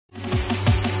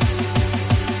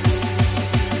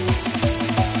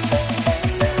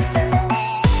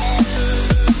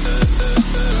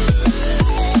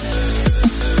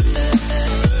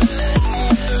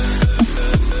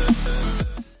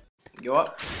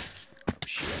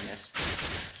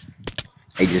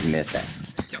I just missed that.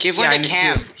 Give one to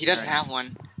Cam. He doesn't have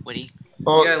one. Woody.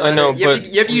 Oh, I know, you but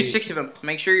have to use 6 of them.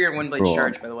 Make sure you're Windblade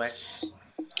charged, by the way.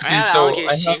 I have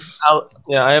alligator tooth.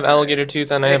 I have alligator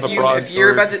tooth and I have a broadsword. If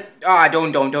you're about to,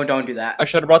 don't do that. I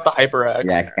should have brought the HyperX.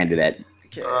 Yeah, I can't do that.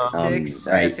 Okay, 6.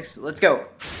 Alright, 6. Let's go.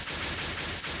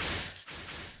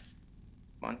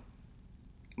 Come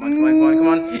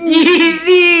on.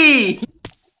 Easy!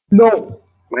 No!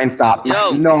 Mine stopped.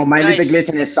 Yo, no, mine guys, is a glitch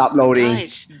and it stopped loading.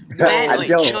 Guys, man, wait,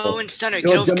 Joe and Stunner,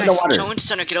 get over, guys. Joe and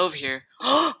Stunner, get over here.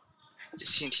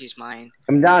 This TNT's mine.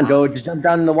 Come down, Joe. Just jump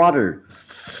down in the water.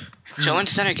 Joe and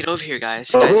Stunner, get over here,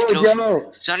 guys. Guys, get over here.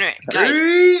 Stunner, guys.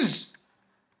 Please!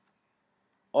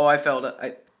 Oh, I failed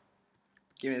it.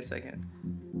 Give me a second.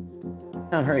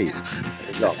 Oh, hurry.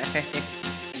 Let's go.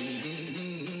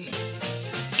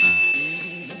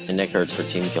 My neck hurts for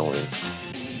team killing.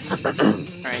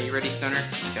 Alright, you ready, Stunner?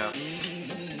 Let's go.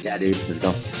 Yeah, dude. Let's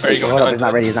go. Are you going Hold up, it's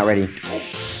not ready. It's not ready.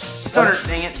 Stunner,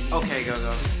 dang it. Okay, go.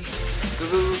 Go.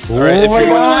 Alright, oh if my you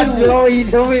god, Joe, you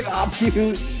threw it off,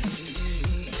 dude.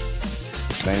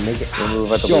 Man, make it.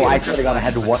 Joe, I swear to God, I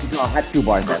had 2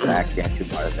 bars left. I actually had 2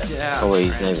 bars left. Yeah. Oh wait,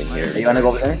 he's not even here. You wanna go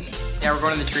over there? Yeah, we're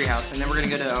going to the treehouse, and then we're gonna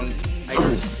go to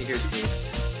Icarus base.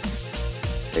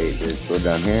 Hey, just go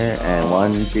down here, and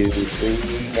 1, 2,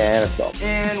 3, and let's go.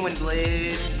 And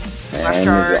Windblade. And Flash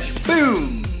charge.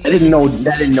 Boom! That didn't know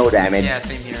damage. Yeah,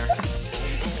 same here.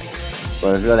 So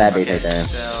let's go that base right there.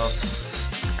 So,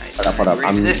 alright. Hold up.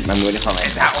 I'm this. waiting for my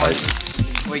That one.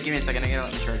 Wait, give me a second. I gotta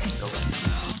let me charge this over.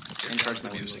 And charge my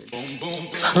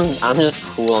Windblade. I'm just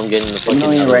cool on getting the fucking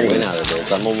win out of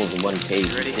this. I'm almost 1K.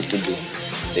 Ready? This could do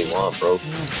what they want, bro.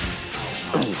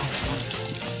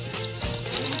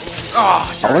 Oh,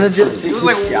 I wanna just. it was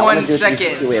like 1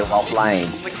 second. While flying.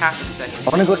 It's like half a second.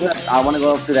 I wanna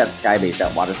go up to that sky base,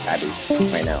 that water sky base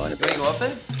right now. You wanna go up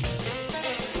it?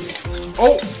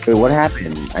 Oh! Wait, what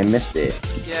happened? I missed it.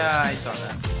 Yeah, I saw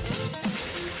that.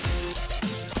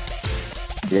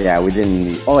 Yeah, we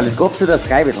didn't. Oh, let's go up to the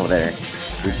sky base over there.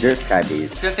 This dirt sky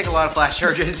base. It's gonna take a lot of flash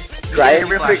charges. Try it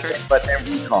real quick, but then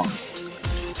recall.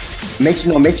 Make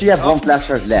sure you have 1 flash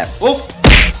charge left. Oh!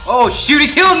 Oh, shoot, he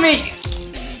killed me!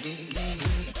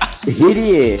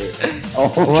 Idiot! Oh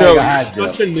my Joe, god, you're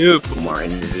such a noob. More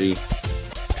energy.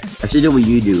 I should do what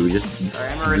you do. Just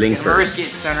Alright, I'm gonna risk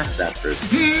it, Stunner. that first.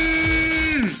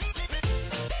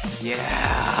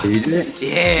 Yeah. Did you do it?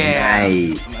 Yeah.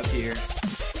 Nice. I'm up here.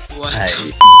 What Nice.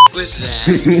 the was that?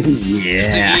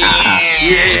 Yeah.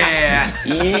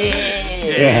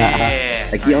 Yeah.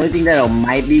 Like the only thing that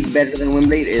might be better than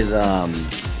Windblade is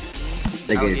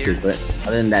Legendaries tooth, but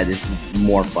other than that, it's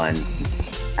more fun.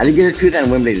 Alligator tooth and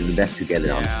Windblade is the best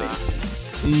together, honestly.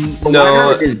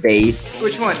 No. Is base.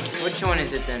 Which one? Which one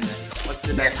is it then? What's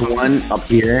the best One up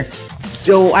here.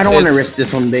 Joe, I don't want to risk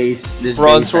this one base. This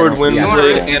Broadsword,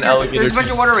 Windblade, risk it? and alligator There's a bunch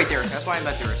tooth. of water right there. That's why I'm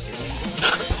about to risk it.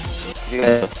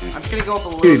 Yeah. I'm just gonna go up a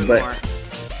little bit more.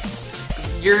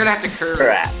 You're gonna have to curve.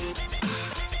 Crap.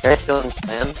 Are you still in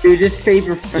plan? Dude, just save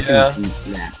your fucking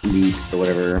leaks or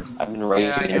whatever. I've been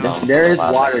raging Yeah, down. There is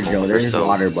water, Joe. There is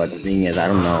water, but the thing is, I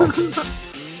don't know.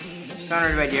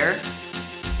 Sound right here?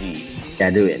 Yeah,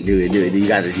 do it. You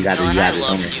got this. You got I this.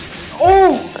 love you.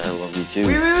 Oh! I love you too.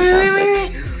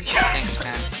 Wait. Thanks, Yes!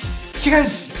 man.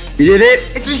 Yes! You did it?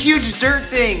 It's a huge dirt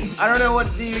thing. I don't know what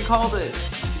to even call this.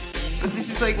 But this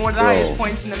is like one of the highest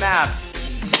points in the map.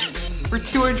 We're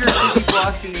 250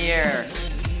 blocks in the air.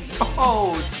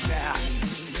 Oh, snap.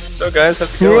 So guys,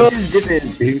 how's it going?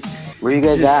 Where you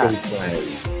guys at?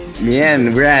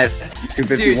 Man, we're at Dude,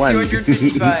 251.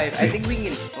 255. I think we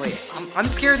can. Wait, I'm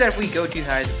scared that if we go too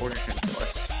high, the border's gonna kill us.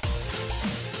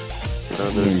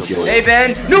 Hey,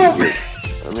 Ben! No!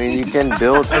 I mean, you can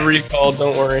build I recalled,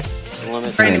 don't worry.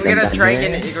 limits. Brandon, we gotta try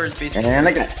again Igor's base. And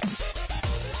I got.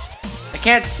 I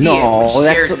can't see it, which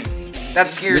scares me.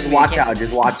 That scares me.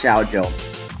 Just watch out, Joe.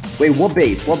 Wait, what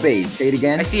base? Say it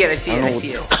again. I see it.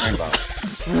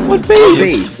 What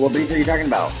base? What base are you talking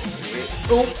about?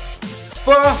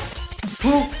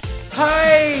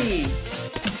 Hi!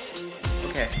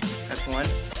 Okay, that's one.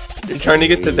 You're trying to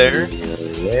get to there?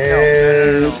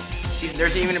 No.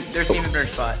 There's an even better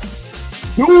spot.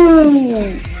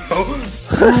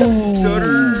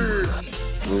 Stutter!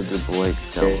 Where'd the boy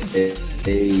tell?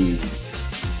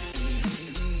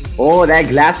 Oh, that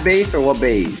glass base or what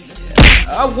base?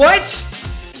 What?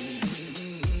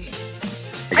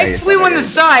 I flew on the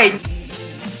side!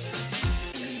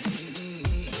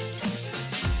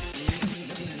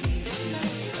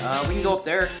 We can go up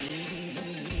there.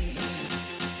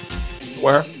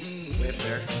 Where? Way up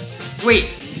there. Wait!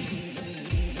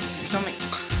 There's something.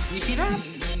 You see that?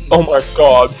 Oh my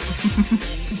god.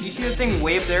 You see the thing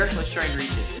way up there? Let's try and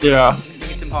reach it. Yeah. I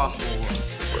think it's impossible.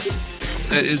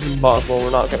 It is impossible.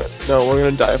 We're not gonna. No, we're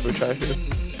gonna die if we try to.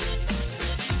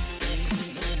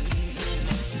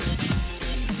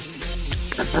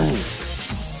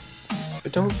 I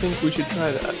don't think we should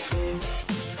try that.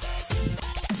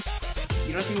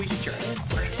 You don't think we should try it?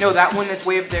 No, that one that's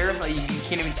way up there, like, you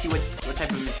can't even see what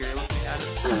type of material it's made out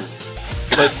of.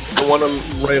 Like the one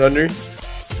right under?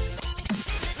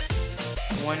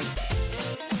 One.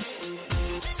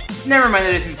 Never mind,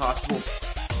 that is impossible.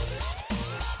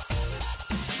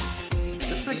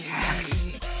 That's like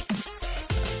hacks.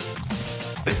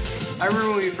 I remember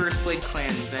when we first played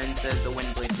Clans, Ben said the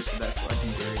Windblade was the best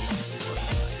legendary.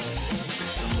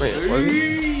 Wait, what?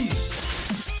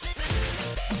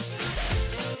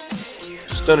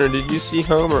 Stunner, did you see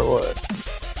home or what?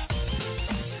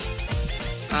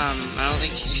 I don't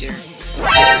think he's here.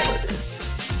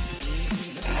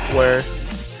 Where?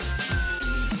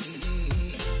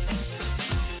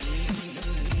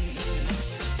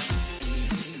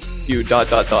 You ...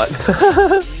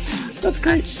 That's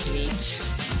great. That's neat.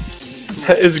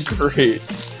 That is great.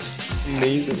 It's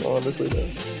amazing, honestly, though.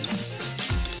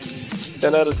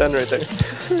 10 out of 10 right there.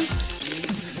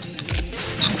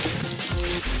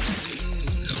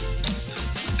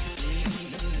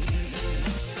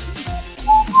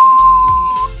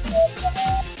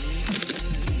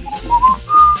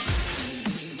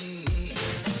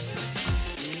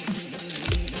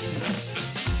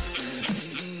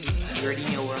 You already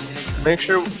know where I'm gonna try. Make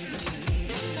sure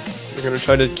you're gonna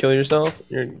try to kill yourself.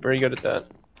 You're very good at that.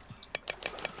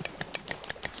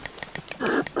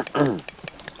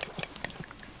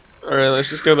 Alright, let's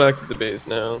just go back to the base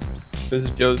now. Because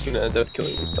Joe's gonna end up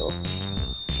killing himself.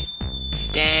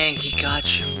 Dang, he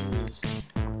got you.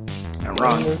 I'm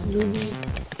wrong.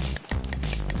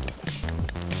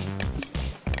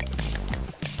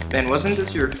 Ben, wasn't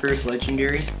this your first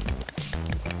legendary?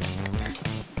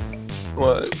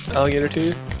 What? Alligator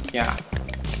tooth? Yeah.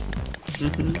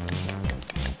 Mm-hmm.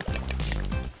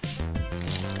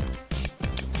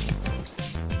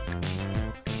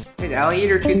 Wait,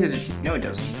 alligator tooth has... No, it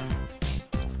doesn't.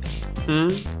 Hmm?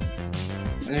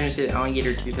 I'm gonna say the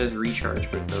alligator tooth has recharge,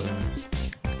 but it doesn't.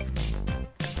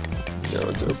 No,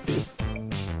 it's OP.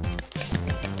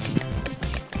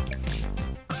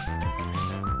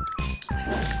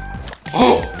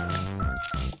 Oh!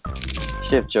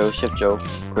 Shift Joe,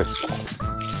 quick.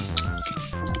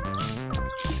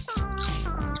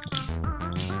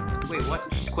 Wait, what?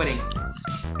 She's quitting.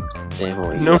 Damn,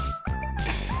 holy. No.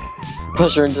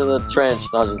 Push her into the trench.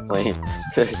 No, just playing.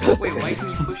 Wait, why can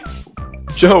you push me?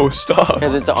 Joe, stop.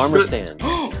 Because it's an armor stand.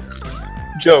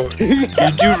 Joe, you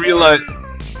do realize...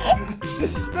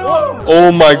 No!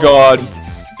 Oh my god.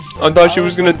 I thought she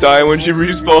was gonna die when she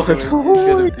respawned.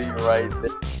 Gonna be right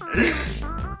there.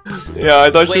 Yeah,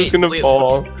 I thought she was Wait, gonna wait.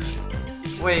 fall.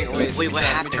 Wait, Wait, what let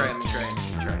happened? me try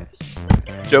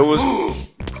it. Joe was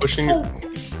pushing. That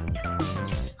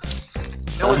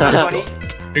was not funny.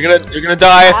 You're gonna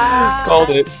die. Called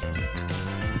it.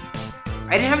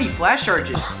 I didn't have any flash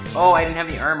charges. Oh, I didn't have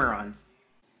any armor on.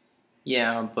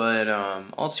 Yeah, but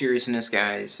all seriousness,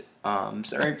 guys.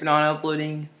 Sorry for not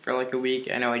uploading for like a week.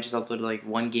 I know I just uploaded like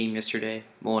one game yesterday.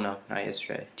 Well, no, not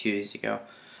yesterday. 2 days ago.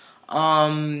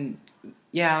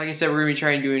 Yeah, like I said, we're gonna be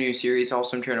trying to do a new series.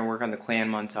 Also, I'm trying to work on the clan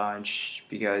montage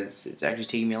because it's actually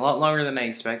taking me a lot longer than I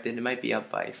expected. It might be up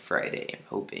by Friday, I'm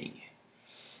hoping.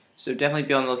 So definitely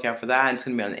be on the lookout for that. It's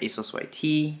gonna be on the Accelus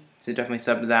YT. So definitely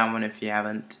sub to that one if you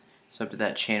haven't subbed to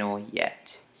that channel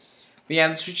yet. But yeah,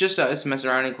 this was just us messing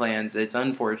around in clans. It's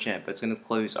unfortunate, but it's gonna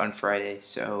close on Friday.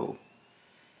 So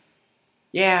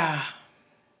yeah.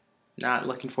 Not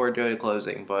looking forward to it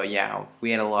closing, but yeah,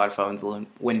 we had a lot of fun with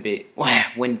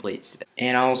Windblades today.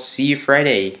 And I'll see you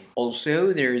Friday.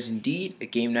 Also, there is indeed a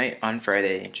game night on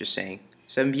Friday, just saying.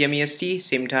 7 PM EST,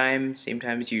 same time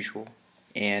as usual.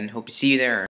 And hope to see you there.